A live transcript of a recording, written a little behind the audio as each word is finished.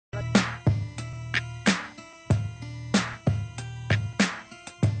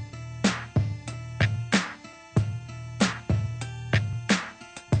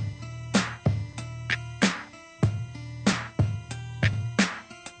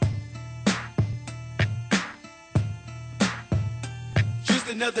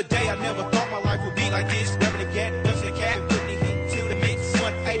another day. I never thought my life would be like this. Grabbing a cat, busting a cat, and putting the heat to the mix.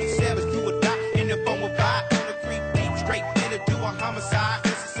 187 do or die in the phone will buy. On the creep deep, straight in to do a homicide.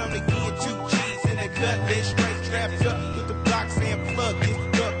 This is only me and 2 G's in a cutlass, straight strapped up with the block saying plug this,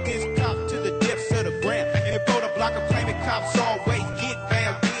 duck this, cop to the depths of the ground. And for the block of claiming cops always get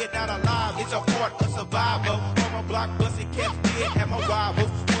found dead, not alive. It's a part of survival. On my block, busting cats dead at my rivals.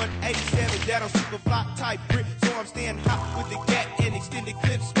 187 that on super fly type brick. So I'm staying hot with the cat and extended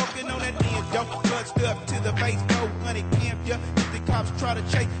clips, smoking on that end, don't punched up to the face, 400 camp, yeah. If the cops try to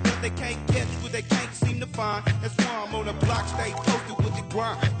chase, but they can't catch what they can't seem to find. That's why I'm on the block, stay posted with the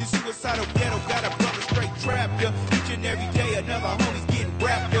grind. This suicidal ghetto got a brother straight trapped, yeah. Each and every day another homie's getting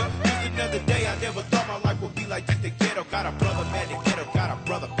wrapped up. Just another day, I never thought my life would be like this. The ghetto got a brother mad, the ghetto got a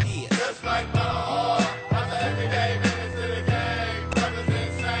brother pissed. Just like my heart, after every day, minutes to the game, brothers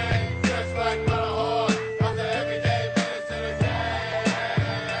insane. Just like my heart, after every day, minutes to the game.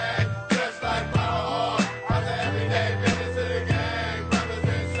 Just like my heart, after every day, minutes to the game, brothers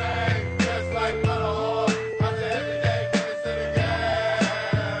insane. Just like my heart, after every day, minutes to the game.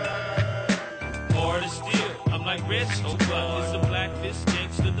 Hard as steel, I'm like red snow, but it's a black fist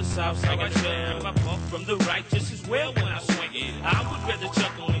gangster, the south side. I tell my pump from the right just as well when I swing it. I would rather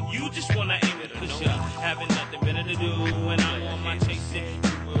chuckle and you just wanna aim it for sure. Having nothing better to do when I'm on my chasing.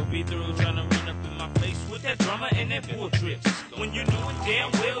 You will be through trying to run up in my face with that drama and that bull tricks. When you know it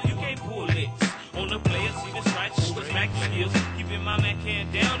damn well you can't pull licks. On the player, see the stripes, over smack skills. Keeping my man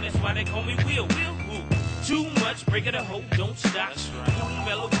can down, that's why they call me Will. Who? Too much, break it a hoe, don't stop. Cool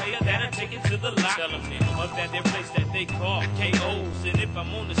mellow player that'll take it to the lot. Of that their place that they call KOs. And if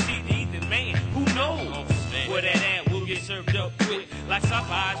I'm on the CD, then man, who knows? Where that at will get served up quick. Like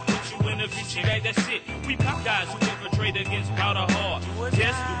Popeyes, put you in a Vichy bag, that's it. We pop guys who infiltrate against powder hard.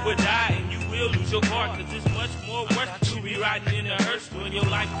 Just do or die and you will lose your car. Cause it's much more worse to be riding in a hearse. Doing your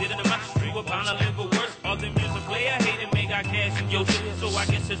life did it in my street, we're bound to live or worse. All them music player hating, make I cash in your shit. So I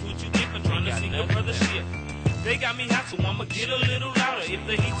guess that's what you get for trying to see your brother shit. They got me hot, so I'ma get a little louder. If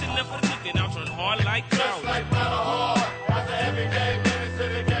the heat's enough for the cooking, I'll turn hard like Just powder. like my heart, after every day, minutes to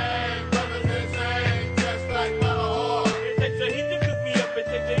the game, brothers insane. Just like my heart. It takes a heat to cook me up, it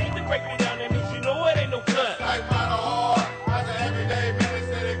takes a heat to break me down. That means you know it ain't no cut. Just like my heart, after every day, minutes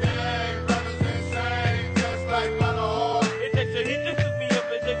to the game, brothers insane. Just like my heart. It takes a heat to cook me up,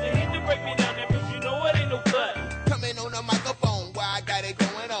 it takes a heat to break me down. That means you know it ain't no cut. Coming on the microphone, where I got it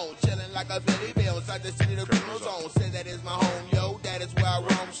going on. Chilling like a Billy Bill, inside the city, the criminal zone. Say that is my home, yo, that is where I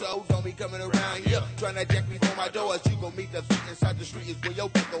roam. So don't be coming around here, trying to jack me through my doors. You gon' meet the feet inside the street is where your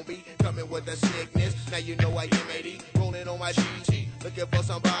back gon' be. Coming with the sickness, now you know I am AD. Rolling on my GT, looking for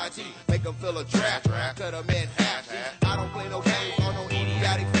somebody. Make them feel a trap, cut them in half. I don't play no games on no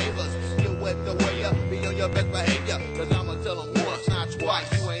idiotic favors. Get with the way up, be on your best behavior. Cause I'ma tell them once, not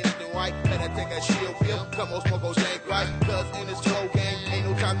twice. You ain't acting right, better take a shield pill. Come on, smoke on shake right. Cause in this slow game, ain't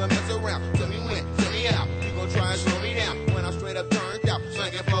no time to mess around. Tell me when, tell me how. You gon' try and slow me down. When I'm straight up turned out,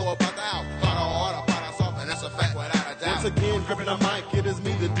 slanging flow about the house. Bottle harder, bottle soft, and that's a fact without a doubt. Once again, gripping the mic, it is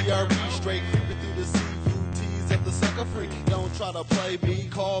me, the DRE. Straight creeping through the CUTs of the sucker free. Don't try to play me,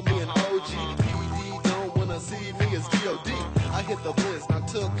 call me an OG. PD don't wanna see me as DOD. I hit the blitz, now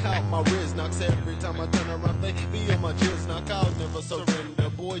took out my wrist. Knocks every time I turn around, they be on my jizz. Knock out, never surrender.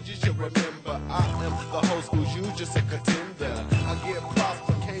 Boys, you should remember, I am the whole school, you just a contender. I get props,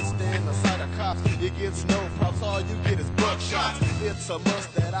 but can't stand the sight of cops. It gets no props, all you get is buckshots. It's a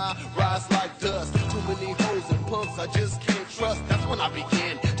must that I rise like dust. Too many hoes and punks I just can't trust. That's when I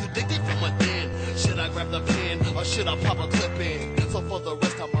begin to dig deep from within. Should I grab the pen or should I pop a clip in? So for the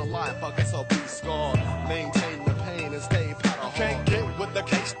rest of my life, I guess I'll be scarred. Maintain the pain and stay powder hard. Can't get with the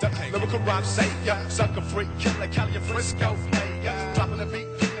gangster, lyrical rhyme savior, sucker freak, killer, Cali, Frisco player. Dropping the beat,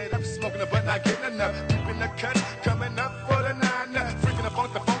 getting it up, smoking the butt, not getting enough. Deep in the cut, coming up for the 9. Freaking the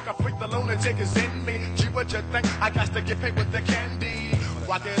funk, I freak the lunatic is in me. Gee, what you think? I got to get paid with the candy.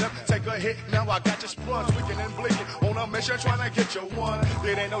 Rock it up, take a hit, now I got your sponge, tweaking and blinking. On a mission, trying to get your one.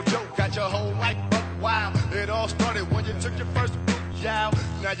 It ain't no joke, got your whole life buck wild. It all started when you took your first boot, yow.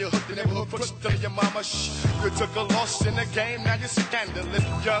 Now you're hooked in the neighborhood, put still your mama, shh. You took a loss in the game, now you're scandalous.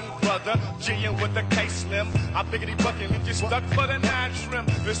 Young brother, G'ing with the K-Slim. I biggity bucking if you stuck for the 9 trim.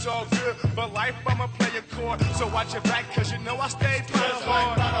 It's all good, but life, I'ma play a chord. So watch your back, cause you know I stay Just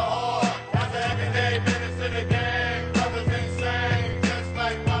like my heart, after every day,